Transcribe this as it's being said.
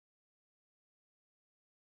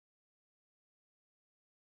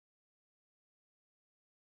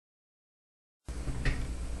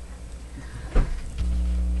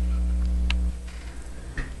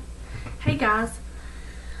guys,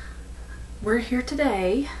 we're here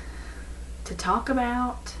today to talk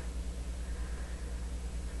about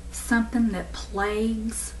something that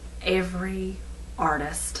plagues every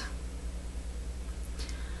artist.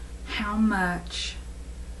 How much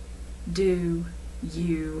do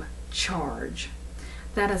you charge?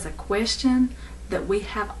 That is a question that we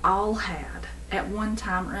have all had at one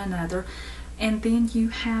time or another, and then you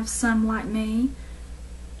have some like me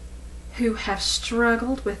who have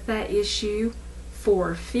struggled with that issue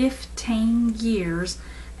for 15 years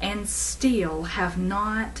and still have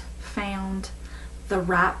not found the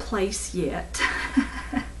right place yet.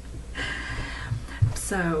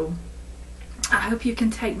 So I hope you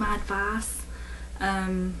can take my advice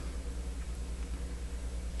and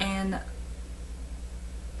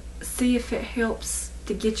see if it helps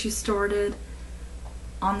to get you started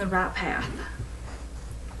on the right path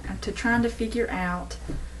and to trying to figure out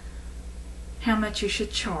how much you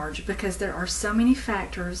should charge, because there are so many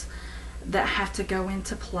factors that have to go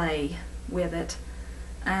into play with it.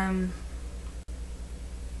 I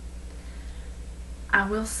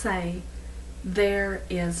will say there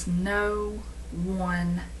is no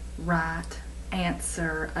one right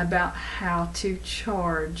answer about how to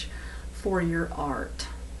charge for your art.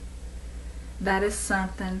 That is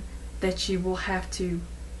something that you will have to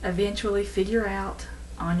eventually figure out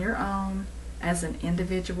on your own as an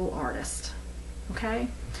individual artist. Okay?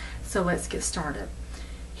 So let's get started.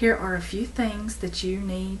 Here are a few things that you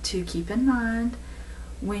need to keep in mind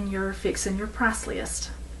when you're fixing your price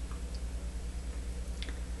list.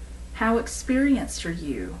 How experienced are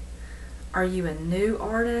you? Are you a new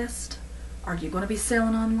artist? Are you going to be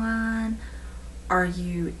selling online? Are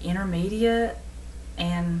you intermediate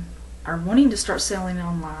and are wanting to start selling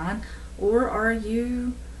online? Or are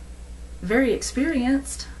you very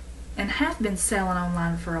experienced and have been selling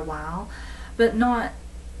online for a while, but not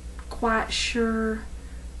quite sure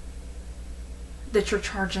that you're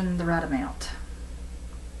charging the right amount?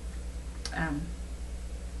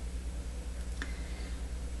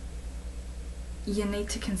 You need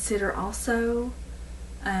to consider also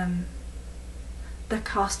the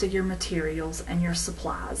cost of your materials and your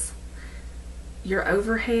supplies. Your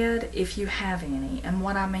overhead, if you have any. And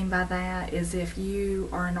what I mean by that is if you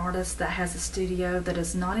are an artist that has a studio that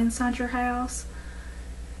is not inside your house,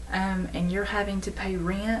 and you're having to pay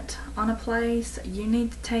rent on a place, you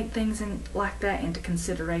need to take things like that into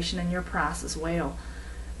consideration in your price as well.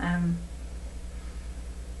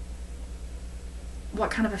 What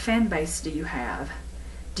kind of a fan base do you have?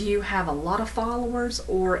 Do you have a lot of followers,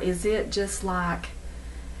 or is it just like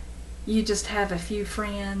you just have a few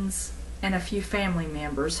friends and a few family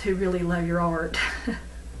members who really love your art?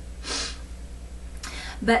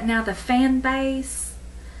 But now the fan base,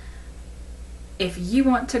 if you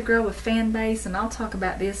want to grow a fan base, and I'll talk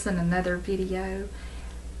about this in another video,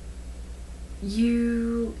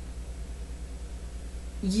 you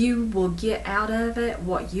will get out of it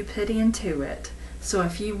what you put into it. So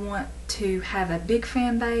if you want to have a big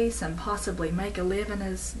fan base and possibly make a living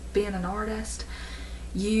as being an artist,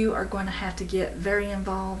 you are going to have to get very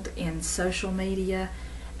involved in social media,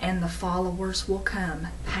 and the followers will come.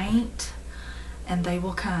 Paint, and they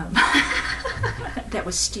will come. That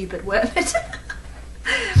was stupid, wasn't it?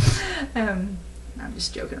 I'm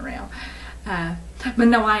just joking around. But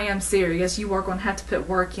no, I am serious. You are going to have to put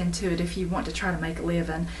work into it if you want to try to make a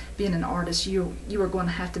living being an artist. You are going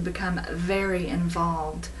to have to become very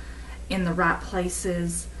involved in the right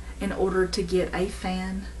places in order to get a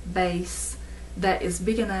fan base that is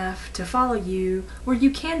big enough to follow you where you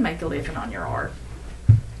can make a living on your art.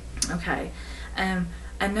 Okay.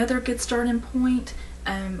 Another good starting point,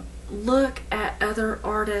 look at other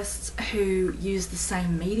artists who use the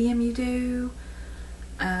same medium you do,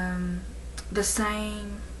 the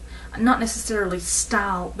same, not necessarily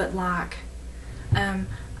style, but like,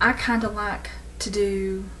 I kind of like to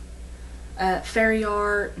do fairy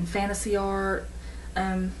art and fantasy art.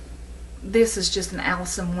 This is just an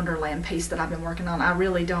Alice in Wonderland piece that I've been working on. I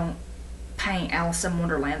really don't paint Alice in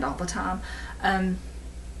Wonderland all the time.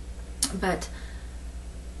 But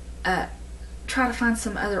try to find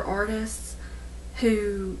some other artists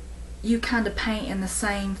who you kind of paint in the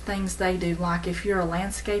same things they do. Like if you're a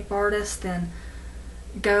landscape artist, then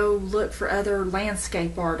go look for other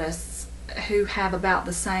landscape artists who have about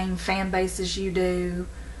the same fan base as you do,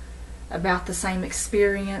 about the same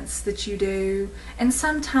experience that you do. And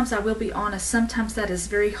sometimes, I will be honest, sometimes that is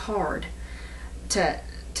very hard to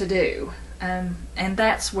do. And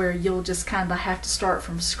that's where you'll just kind of have to start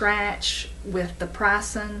from scratch with the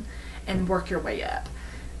pricing and work your way up.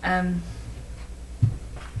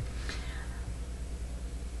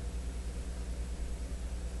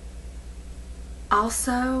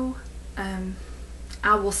 Also,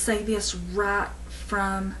 I will say this right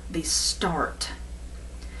from the start.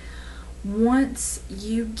 Once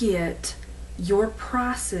you get your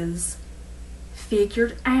prices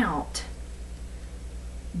figured out,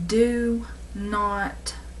 do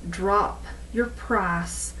not drop your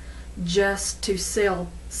price just to sell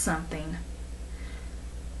something.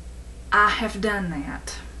 I have done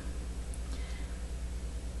that.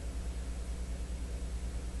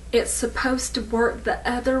 It's supposed to work the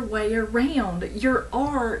other way around. Your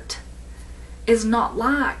art is not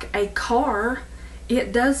like a car.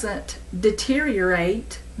 It doesn't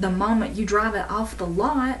deteriorate the moment you drive it off the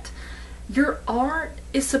lot. Your art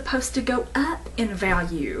is supposed to go up in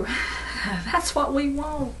value. That's what we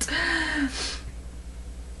want.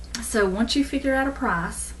 So once you figure out a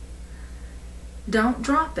price, don't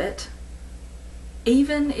drop it.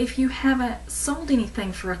 Even if you haven't sold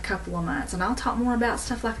anything for a couple of months, and I'll talk more about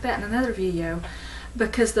stuff like that in another video,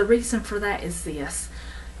 because the reason for that is this.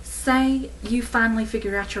 Say you finally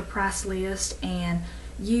figure out your price list and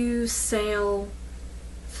you sell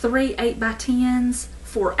 3 8x10s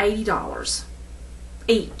for $80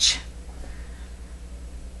 each.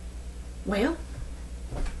 Well,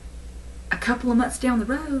 a couple of months down the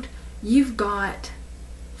road, you've got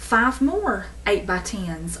 5 more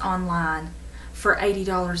 8x10s online for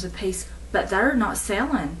 $80 a piece, but they're not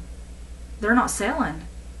selling. They're not selling.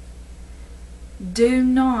 Do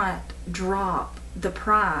not drop the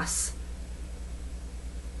price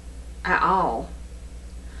at all,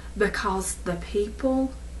 because the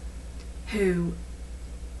people who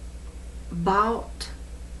bought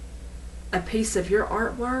a piece of your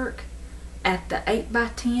artwork at the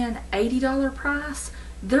 8x10 $80 price,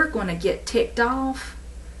 they're going to get ticked off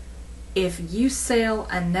if you sell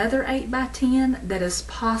another 8x10 that is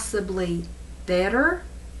possibly better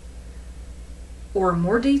or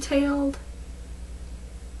more detailed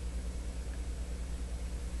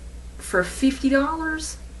for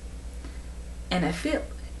 $50, and if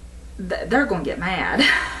they're going to get mad.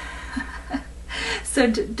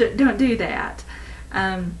 So don't do that,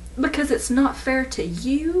 because it's not fair to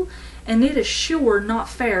you, and it is sure not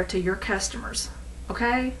fair to your customers.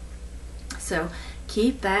 Okay? So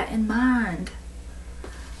keep that in mind.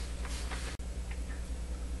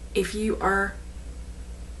 If you are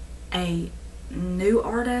a new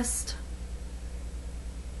artist,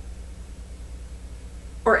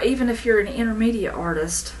 or even if you're an intermediate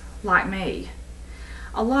artist like me,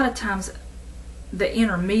 a lot of times the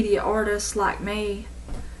intermediate artists like me,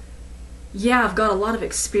 yeah, I've got a lot of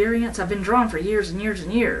experience. I've been drawing for years and years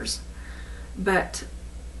and years, but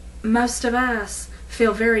most of us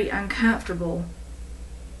feel very uncomfortable.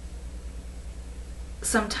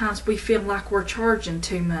 Sometimes we feel like we're charging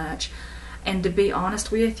too much, and to be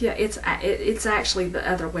honest with you, it's actually the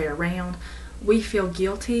other way around. We feel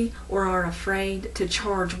guilty or are afraid to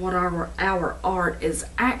charge what our art is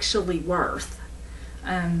actually worth.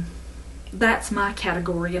 That's my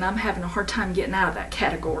category, and I'm having a hard time getting out of that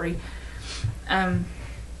category.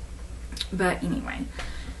 But anyway,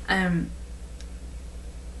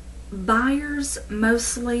 buyers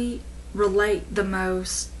mostly relate the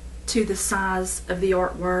most to the size of the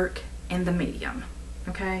artwork and the medium.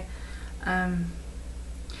 Okay? Now,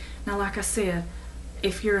 like I said,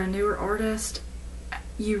 if you're a newer artist,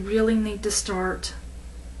 you really need to start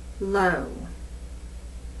low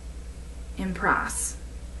in price.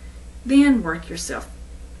 Then work yourself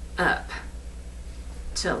up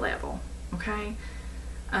to a level. Okay?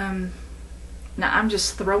 Now, I'm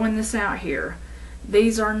just throwing this out here.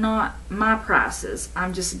 These are not my prices.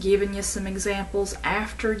 I'm just giving you some examples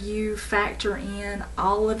after you factor in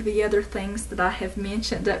all of the other things that I have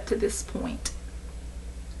mentioned up to this point.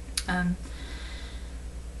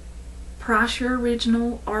 Price your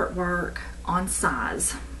original artwork on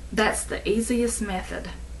size. That's the easiest method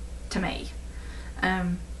to me.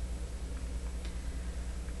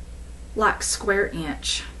 Like square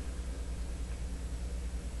inch.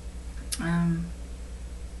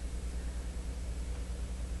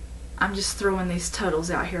 I'm just throwing these totals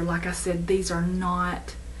out here. Like I said, these are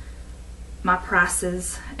not my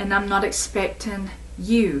prices, and I'm not expecting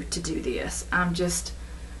you to do this.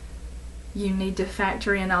 You need to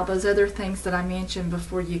factor in all those other things that I mentioned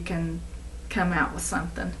before you can come out with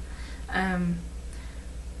something. And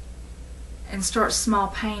start small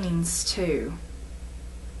paintings too.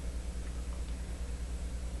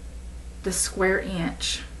 The square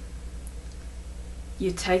inch.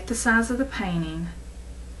 You take the size of the painting,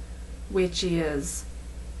 which is,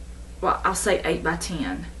 well, I'll say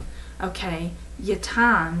 8x10. Okay, you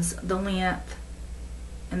times the length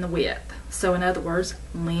and the width. So in other words,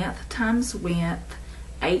 length times width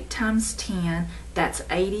 8 times 10, that's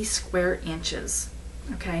 80 square inches.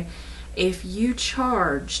 Okay, if you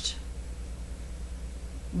charged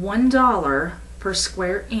 $1 per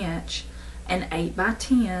square inch and 8 by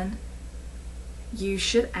 10, you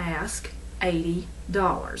should ask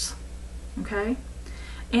 $80. Okay,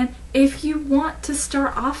 and if you want to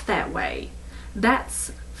start off that way,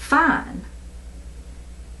 that's fine.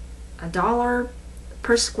 $1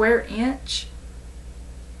 per square inch.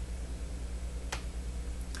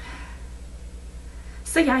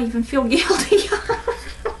 See, I even feel guilty.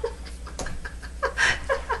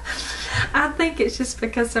 I think it's just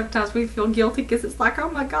because sometimes we feel guilty because it's like, oh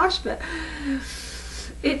my gosh, but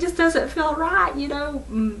it just doesn't feel right, you know,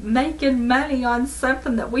 making money on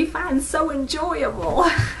something that we find so enjoyable.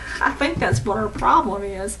 I think that's what our problem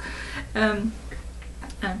is. And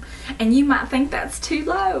you might think that's too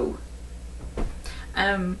low.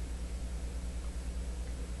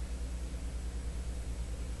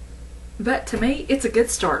 But to me, it's a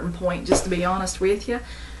good starting point, just to be honest with you.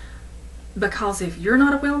 Because if you're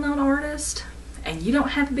not a well-known artist, and you don't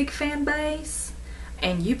have a big fan base,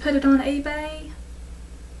 and you put it on eBay,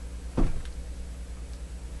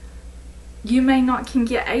 you may not can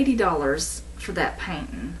get $80 for that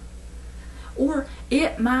painting. Or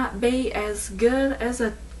it might be as good as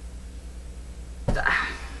a...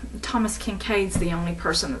 Thomas Kincaid's the only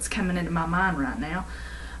person that's coming into my mind right now.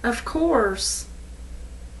 Of course,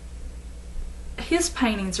 his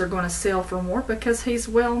paintings are going to sell for more because he's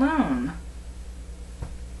well known.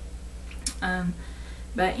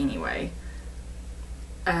 But anyway,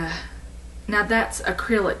 now that's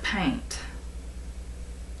acrylic paint.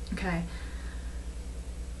 Okay.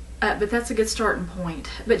 But that's a good starting point.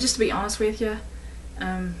 But just to be honest with you,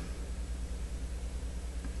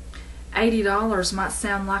 $80 might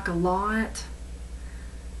sound like a lot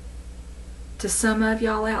to some of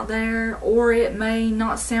y'all out there, or it may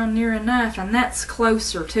not sound near enough, and that's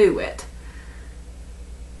closer to it.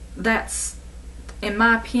 That's, in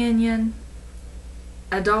my opinion,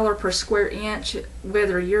 $1 per square inch,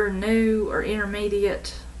 whether you're new or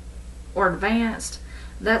intermediate or advanced,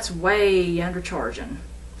 that's way undercharging.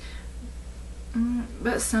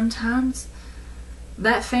 But sometimes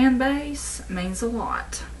that fan base means a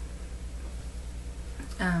lot.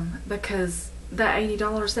 Because that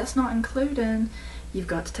 $80, that's not including, you've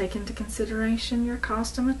got to take into consideration your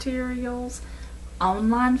cost of materials,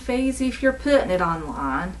 online fees if you're putting it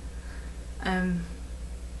online.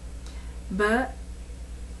 But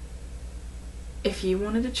if you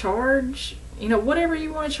wanted to charge, you know, whatever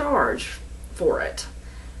you want to charge for it,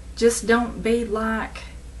 just don't be like,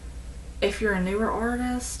 if you're a newer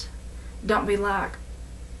artist, don't be like,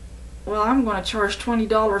 well, I'm going to charge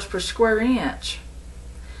 $20 per square inch,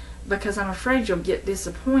 because I'm afraid you'll get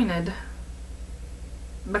disappointed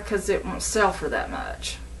because it won't sell for that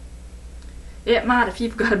much. It might if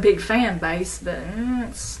you've got a big fan base, but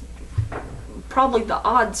it's probably the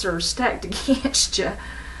odds are stacked against you.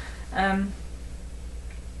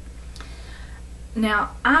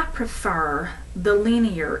 Now, I prefer the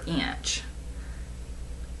linear inch.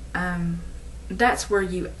 That's where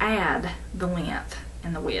you add the length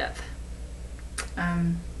and the width.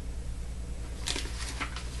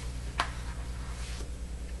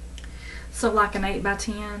 So like an 8 by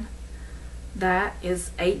 10, that is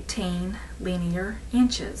 18 linear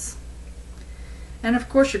inches. And of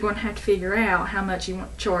course you're going to have to figure out how much you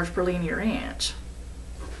want to charge per linear inch.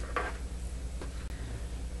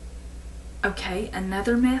 Okay,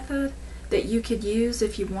 another method that you could use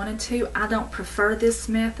if you wanted to, I don't prefer this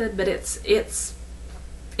method, but it's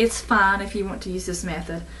fine if you want to use this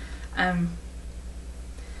method, by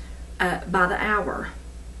the hour.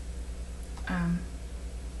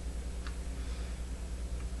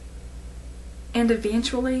 And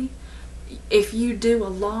eventually, if you do a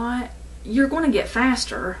lot, you're going to get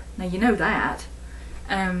faster. Now you know that.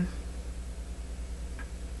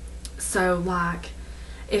 So like,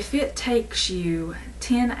 if it takes you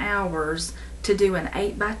 10 hours to do an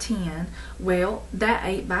 8 by 10, well, that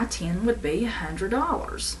 8 by 10 would be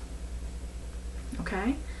 $100.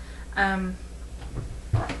 Okay? And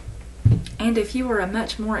if you are a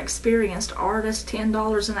much more experienced artist,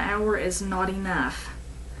 $10 an hour is not enough.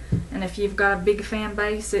 And if you've got a big fan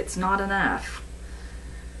base, it's not enough.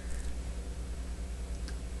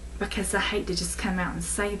 Because I hate to just come out and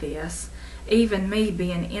say this, even me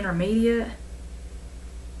being intermediate,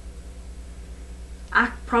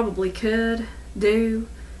 I probably could do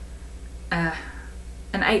an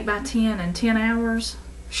 8 by 10 in 10 hours,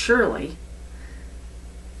 surely,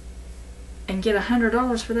 and get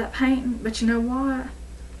 $100 for that painting. But you know what?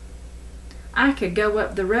 I could go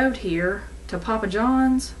up the road here to Papa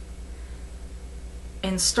John's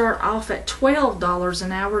and start off at $12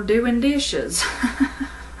 an hour doing dishes.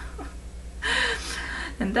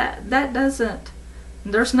 And that doesn't,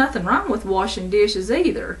 there's nothing wrong with washing dishes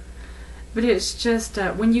either, but it's just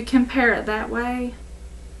when you compare it that way,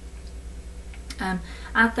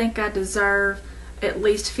 I think I deserve at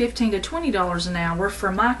least $15 to $20 an hour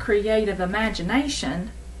for my creative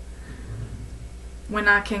imagination when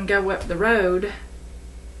I can go up the road,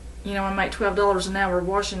 you know, and make $12 an hour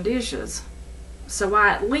washing dishes. So I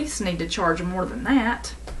at least need to charge more than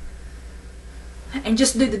that. And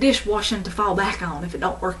just do the dishwashing to fall back on if it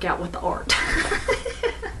don't work out with the art.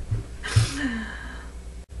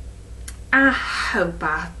 I hope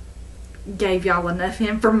I gave y'all enough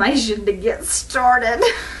information to get started.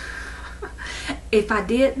 If I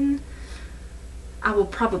didn't, I will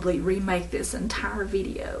probably remake this entire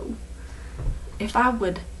video. If I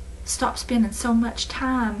would stop spending so much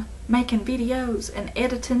time making videos and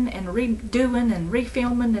editing and redoing and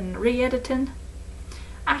refilming and re-editing,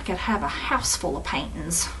 I could have a house full of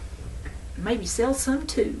paintings. Maybe sell some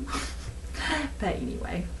too. But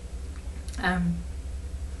anyway,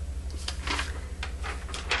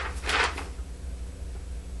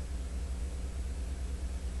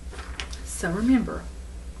 so remember,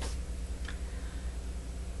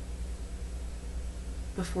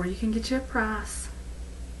 before you can get you a price,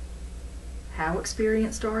 how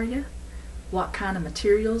experienced are you? What kind of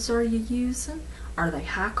materials are you using? Are they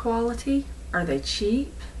high quality? Are they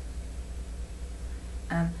cheap?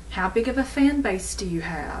 How big of a fan base do you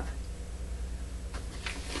have?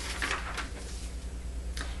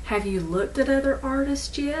 Have you looked at other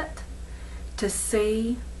artists yet to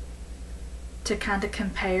see, to kind of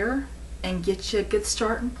compare and get you a good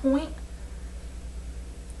starting point?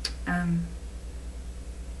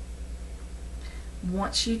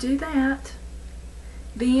 Once you do that,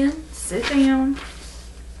 then sit down.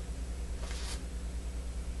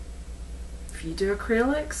 If you do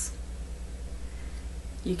acrylics,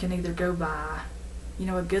 you can either go by, you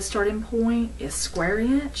know, a good starting point is square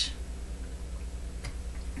inch.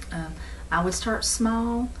 I would start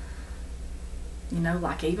small, you know,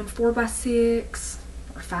 like even 4x6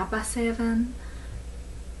 or 5x7,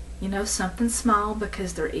 you know, something small,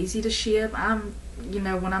 because they're easy to ship. You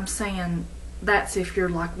know, when I'm saying that's if you're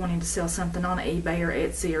like wanting to sell something on eBay or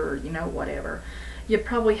Etsy or, you know, whatever. You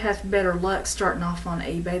probably have better luck starting off on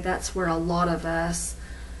eBay. That's where a lot of us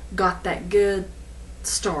got that good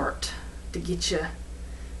start to get you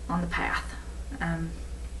on the path.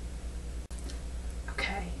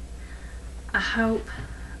 Okay, I hope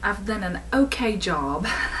I've done an okay job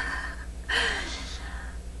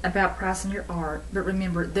about pricing your art, but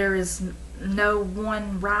remember, there is no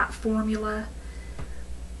one right formula.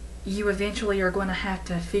 You eventually are going to have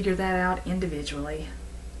to figure that out individually,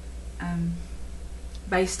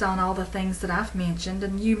 based on all the things that I've mentioned,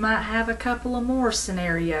 and you might have a couple of more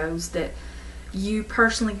scenarios that you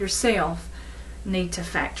personally yourself need to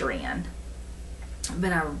factor in.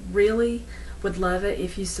 But I really would love it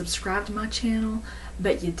if you subscribe to my channel,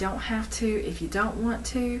 but you don't have to if you don't want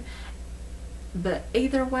to. But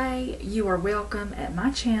either way, you are welcome at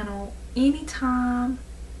my channel anytime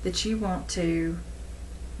that you want to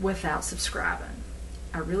without subscribing.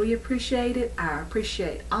 I really appreciate it. I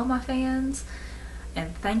appreciate all my fans,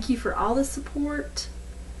 and thank you for all the support,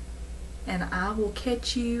 and I will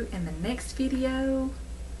catch you in the next video,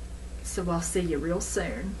 so I'll see you real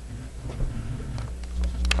soon.